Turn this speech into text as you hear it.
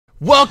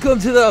Welcome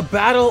to the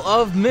Battle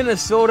of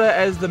Minnesota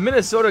as the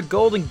Minnesota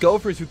Golden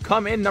Gophers, who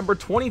come in number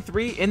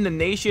 23 in the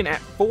nation at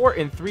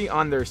 4-3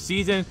 on their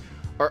season,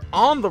 are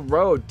on the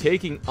road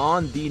taking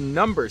on the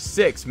number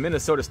 6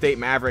 Minnesota State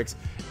Mavericks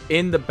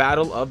in the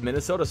Battle of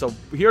Minnesota. So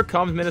here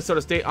comes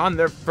Minnesota State on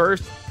their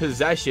first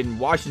possession.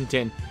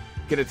 Washington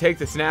going to take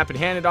the snap and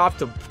hand it off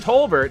to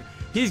Tolbert.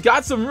 He's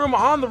got some room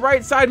on the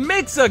right side,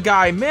 makes a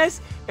guy miss,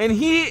 and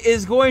he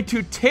is going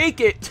to take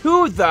it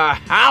to the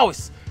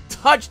house.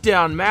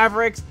 Touchdown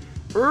Mavericks.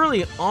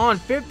 Early on,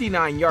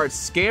 59-yard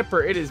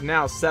scamper. It is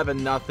now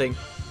 7-0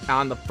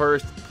 on the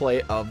first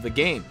play of the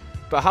game.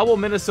 But how will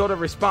Minnesota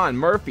respond?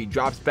 Murphy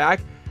drops back,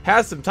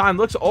 has some time,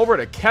 looks over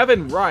to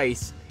Kevin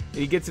Rice,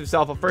 and he gets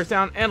himself a first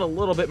down and a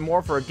little bit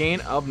more for a gain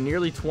of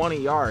nearly 20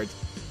 yards.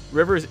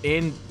 Rivers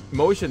in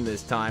motion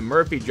this time.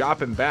 Murphy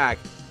dropping back,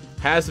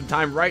 has some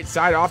time right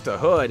side off to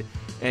Hood,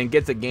 and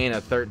gets a gain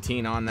of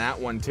 13 on that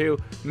one too.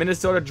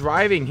 Minnesota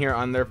driving here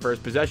on their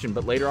first possession,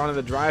 but later on in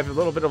the drive, a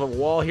little bit of a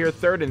wall here,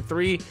 3rd and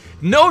 3.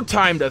 No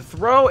time to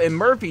throw, and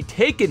Murphy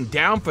taken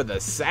down for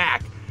the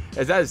sack,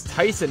 as that is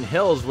Tyson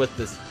Hills with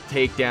this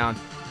takedown,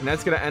 and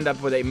that's going to end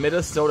up with a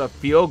Minnesota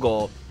field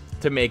goal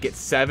to make it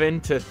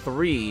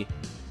 7-3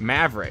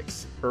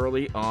 Mavericks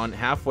early on,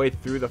 halfway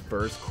through the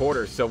first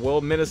quarter. So will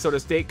Minnesota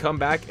State come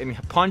back and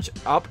punch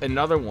up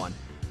another one?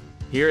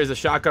 Here is a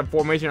shotgun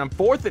formation on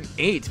 4th and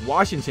 8.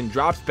 Washington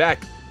drops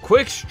back.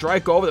 Quick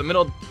strike over the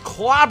middle.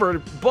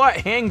 Clobbered, but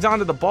hangs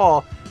onto the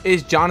ball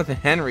is Jonathan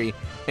Henry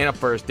and a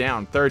first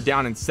down. 3rd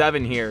down and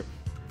 7 here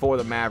for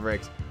the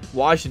Mavericks.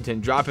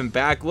 Washington dropping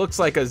back. Looks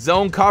like a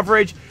zone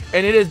coverage,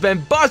 and it has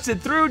been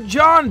busted through.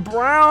 John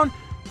Brown.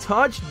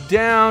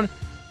 Touchdown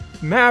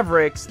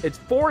Mavericks. It's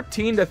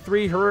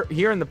 14-3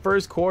 here in the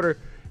first quarter,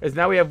 as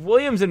now we have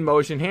Williams in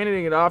motion,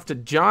 handing it off to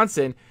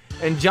Johnson.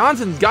 And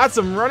Johnson's got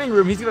some running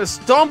room. He's going to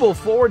stumble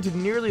forward to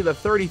nearly the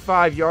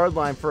 35-yard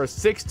line for a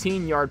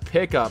 16-yard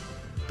pickup.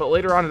 But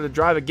later on in the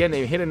drive, again,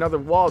 they hit another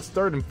wall. It's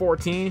 3rd and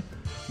 14.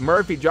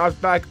 Murphy drops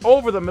back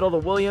over the middle to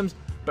Williams,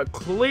 but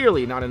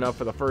clearly not enough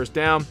for the first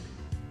down.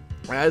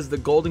 As the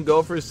Golden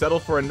Gophers settle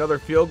for another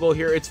field goal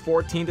here, it's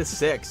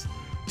 14-6.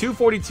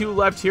 2:42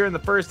 left here in the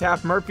first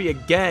half. Murphy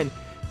again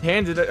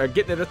getting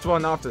this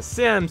one off to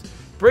Sims,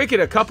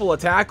 breaking a couple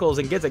of tackles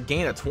and gets a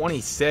gain of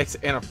 26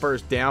 and a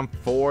first down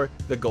for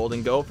the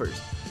Golden Gophers.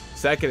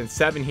 2nd and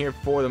 7 here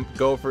for the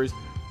Gophers.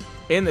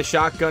 In the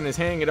shotgun is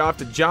handing it off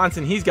to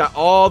Johnson. He's got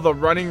all the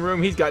running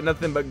room. He's got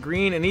nothing but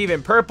green and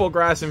even purple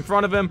grass in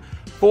front of him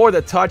for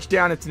the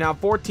touchdown. It's now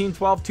 14-12,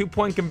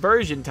 2-point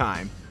conversion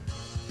time.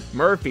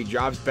 Murphy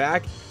drops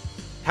back,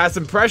 has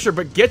some pressure,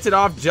 but gets it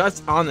off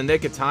just on the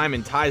nick of time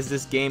and ties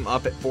this game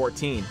up at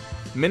 14.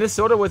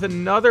 Minnesota with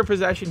another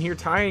possession here,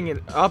 tying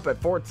it up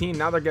at 14.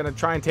 Now they're going to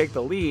try and take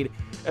the lead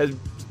as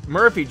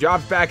Murphy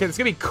drops back, and it's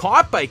going to be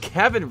caught by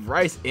Kevin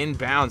Rice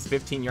inbounds,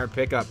 15-yard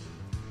pickup.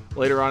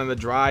 Later on in the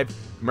drive,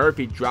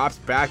 Murphy drops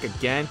back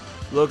again,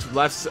 looks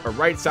left or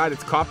right side.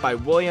 It's caught by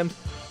Williams.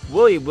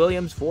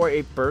 Williams for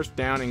a first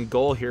down and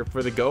goal here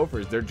for the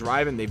Gophers. They're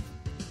driving. They've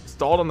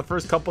stalled on the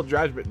first couple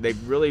drives, but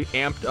they've really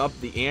amped up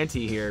the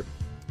ante here.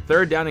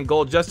 3rd down and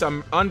goal, just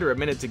under a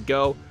minute to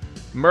go.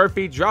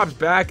 Murphy drops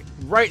back,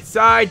 right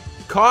side,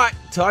 caught,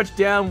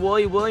 touchdown,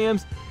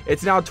 Williams.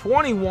 It's now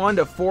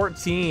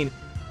 21-14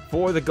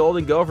 for the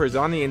Golden Gophers.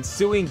 On the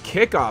ensuing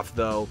kickoff,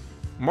 though,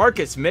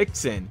 Marcus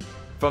Mixon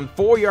from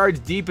 4 yards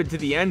deep into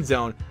the end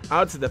zone,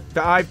 out to the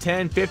 5,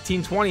 10,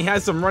 15, 20,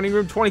 has some running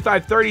room,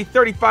 25, 30,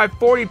 35,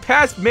 40,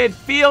 past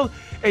midfield,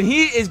 and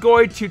he is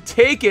going to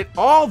take it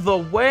all the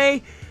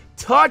way.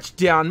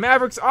 Touchdown,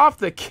 Mavericks off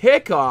the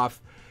kickoff.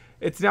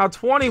 It's now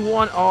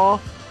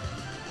 21-all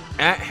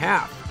at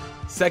half.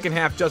 Second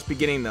half just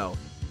beginning, though.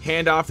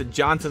 Handoff to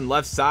Johnson,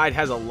 left side,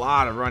 has a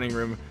lot of running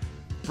room.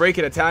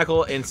 Breaking a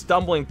tackle and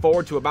stumbling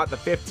forward to about the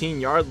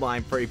 15-yard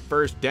line for a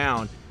first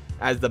down,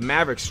 as the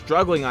Mavericks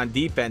struggling on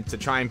defense to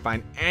try and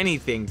find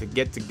anything to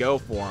get to go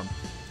for them.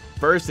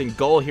 1st and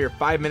goal here,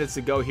 5 minutes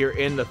to go here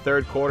in the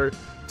third quarter.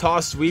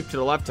 Toss sweep to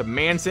the left to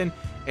Manson,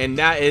 and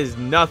that is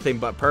nothing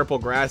but purple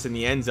grass in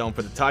the end zone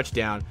for the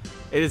touchdown.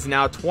 It is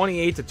now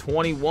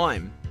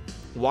 28-21.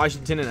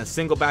 Washington in a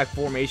single back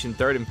formation,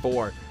 3rd and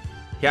 4.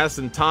 He has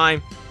some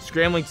time,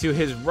 scrambling to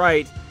his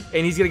right,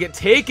 and he's going to get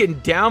taken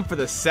down for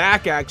the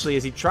sack, actually,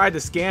 as he tried to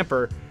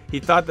scamper. He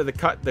thought that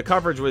the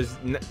coverage was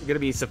going to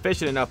be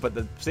sufficient enough, but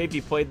the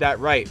safety played that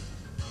right.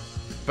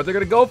 But they're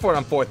going to go for it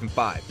on 4th and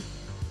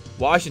 5.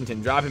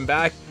 Washington dropping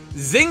back,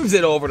 zings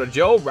it over to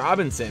Joe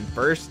Robinson.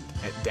 First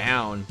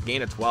down,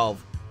 gain of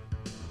 12.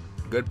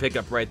 Good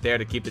pickup right there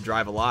to keep the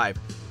drive alive.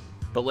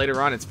 But later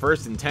on, it's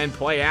 1st and 10,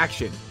 play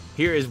action.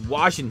 Here is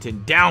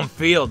Washington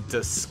downfield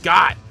to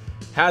Scott.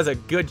 Has a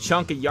good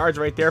chunk of yards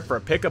right there for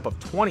a pickup of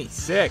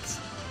 26.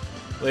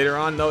 Later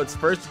on, though, it's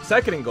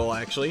 2nd and goal,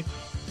 actually.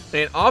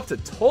 And off to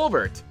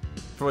Tolbert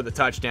for the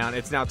touchdown.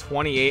 It's now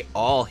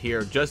 28-all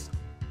here, just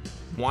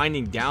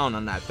winding down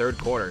on that third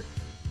quarter.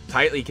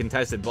 Tightly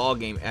contested ball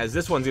game, as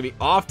this one's going to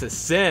be off to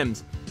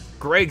Sims.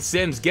 Greg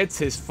Sims gets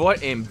his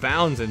foot in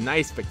bounds. A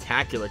nice,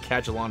 spectacular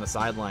catch along the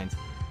sidelines.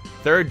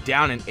 3rd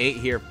down and 8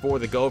 here for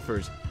the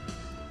Gophers.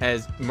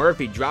 as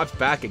Murphy drops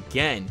back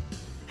again.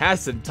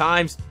 Has some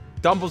time,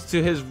 stumbles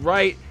to his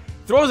right,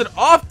 throws it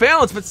off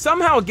balance, but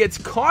somehow gets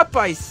caught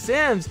by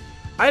Sims.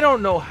 I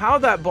don't know how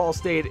that ball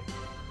stayed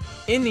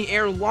in the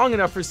air long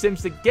enough for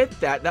Sims to get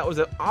that. That was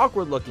an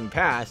awkward looking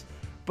pass,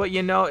 but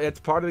you know, it's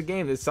part of the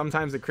game.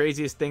 Sometimes the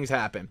craziest things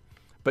happen.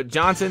 But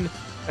Johnson,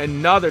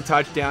 another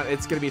touchdown.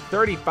 It's going to be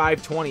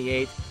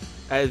 35-28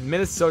 as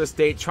Minnesota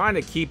State trying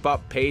to keep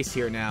up pace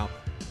here now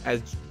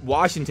as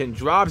Washington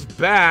drops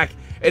back.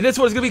 And this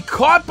one's going to be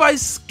caught by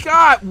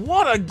Scott.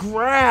 What a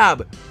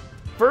grab.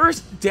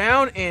 First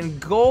down and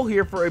goal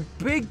here for a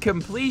big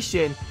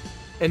completion.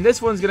 And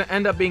this one's going to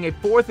end up being a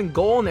 4th and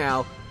goal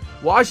now.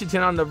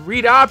 Washington on the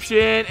read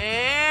option.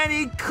 And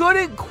he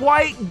couldn't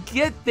quite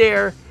get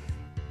there.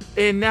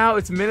 And now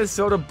it's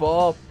Minnesota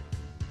ball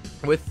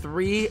with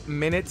 3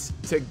 minutes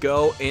to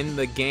go in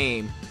the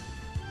game.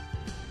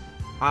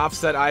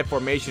 Offset I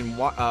formation.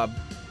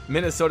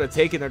 Minnesota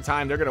taking their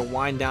time. They're going to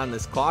wind down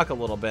this clock a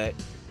little bit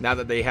now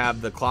that they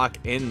have the clock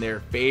in their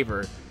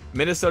favor.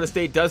 Minnesota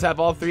State does have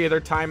all 3 of their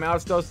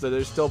timeouts though, so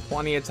there's still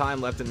plenty of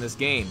time left in this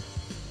game.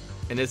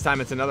 And this time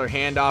it's another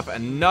handoff,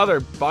 another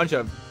bunch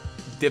of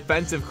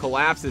defensive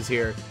collapses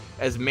here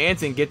as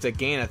Manson gets a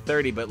gain of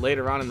 30, but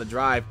later on in the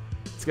drive,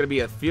 it's going to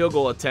be a field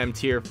goal attempt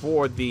here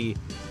for the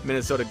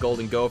Minnesota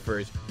Golden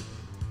Gophers.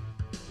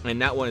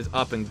 And that one is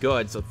up and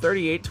good. So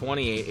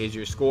 38-28 is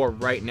your score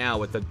right now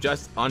with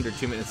just under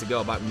 2 minutes to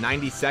go, about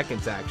 90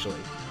 seconds actually.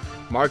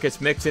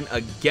 Marcus Mixon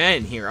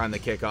again here on the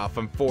kickoff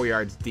from 4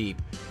 yards deep.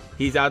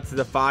 He's out to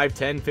the 5,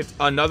 10, 15.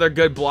 Another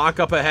good block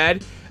up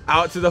ahead.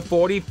 Out to the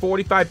 40,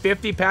 45,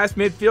 50, past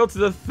midfield to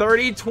the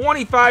 30,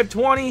 25,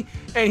 20.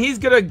 And he's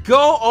going to go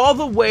all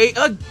the way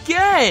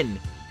again.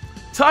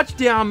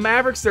 Touchdown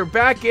Mavericks. They're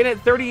back in it.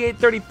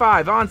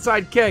 38-35.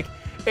 Onside kick.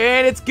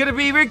 And it's going to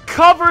be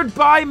recovered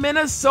by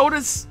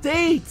Minnesota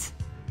State.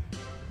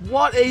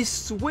 What a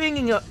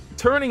swinging,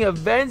 turning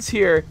events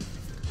here.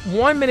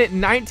 1 minute,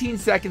 19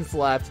 seconds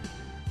left.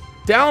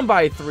 Down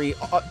by 3.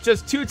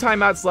 Just 2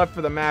 timeouts left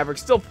for the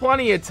Mavericks. Still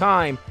plenty of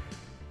time.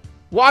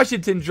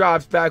 Washington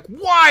drops back.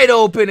 Wide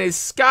open is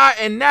Scott.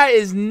 And that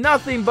is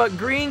nothing but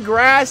green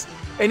grass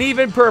and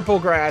even purple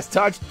grass.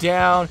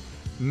 Touchdown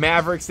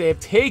Mavericks. They have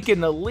taken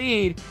the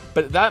lead,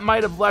 but that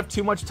might have left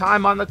too much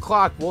time on the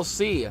clock. We'll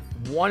see.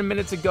 1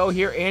 minute to go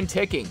here and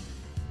ticking.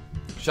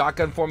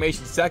 Shotgun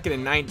formation, 2nd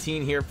and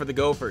 19 here for the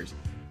Gophers.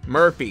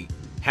 Murphy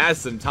has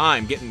some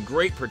time, getting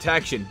great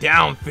protection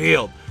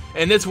downfield.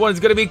 And this one's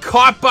going to be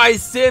caught by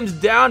Sims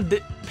down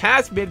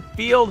past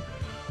midfield.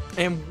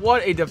 And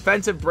what a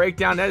defensive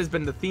breakdown. That has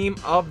been the theme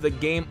of the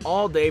game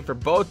all day for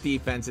both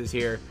defenses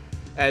here.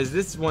 As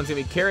this one's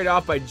going to be carried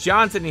off by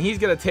Johnson, and he's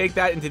going to take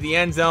that into the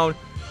end zone.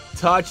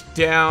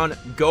 Touchdown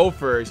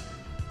Gophers.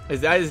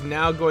 As that is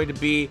now going to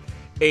be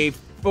a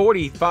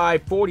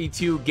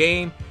 45-42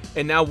 game.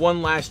 And now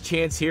one last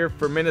chance here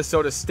for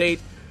Minnesota State.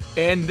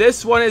 And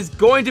this one is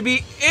going to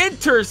be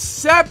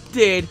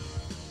intercepted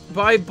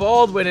by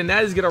Baldwin, and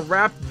that is going to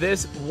wrap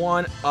this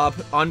one up.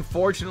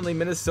 Unfortunately,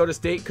 Minnesota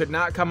State could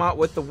not come out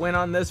with the win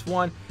on this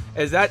one,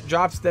 as that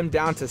drops them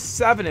down to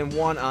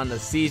 7-1 on the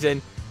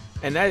season.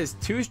 And that is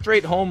 2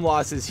 straight home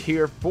losses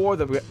here for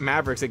the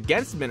Mavericks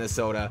against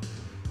Minnesota.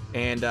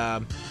 And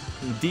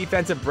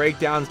defensive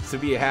breakdowns to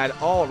be had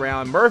all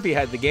around. Murphy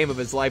had the game of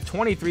his life,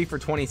 23 for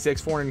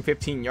 26,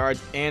 415 yards,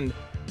 and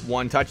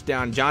 1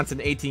 touchdown. Johnson,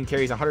 18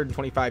 carries,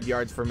 125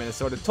 yards for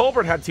Minnesota.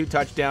 Tolbert had 2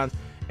 touchdowns,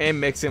 and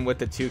Mixon with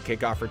the 2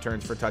 kickoff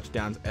returns for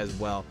touchdowns as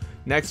well.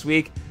 Next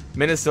week,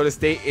 Minnesota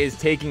State is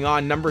taking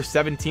on number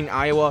 17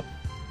 Iowa.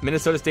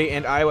 Minnesota State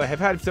and Iowa have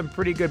had some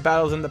pretty good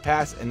battles in the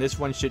past, and this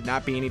one should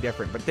not be any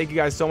different. But thank you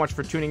guys so much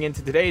for tuning in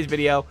to today's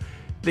video.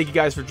 Thank you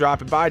guys for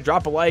dropping by.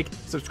 Drop a like,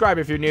 subscribe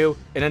if you're new,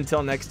 and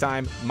until next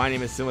time, my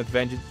name is Sin with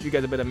Vengeance. You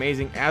guys have been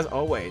amazing as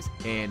always,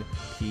 and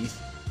peace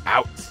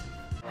out.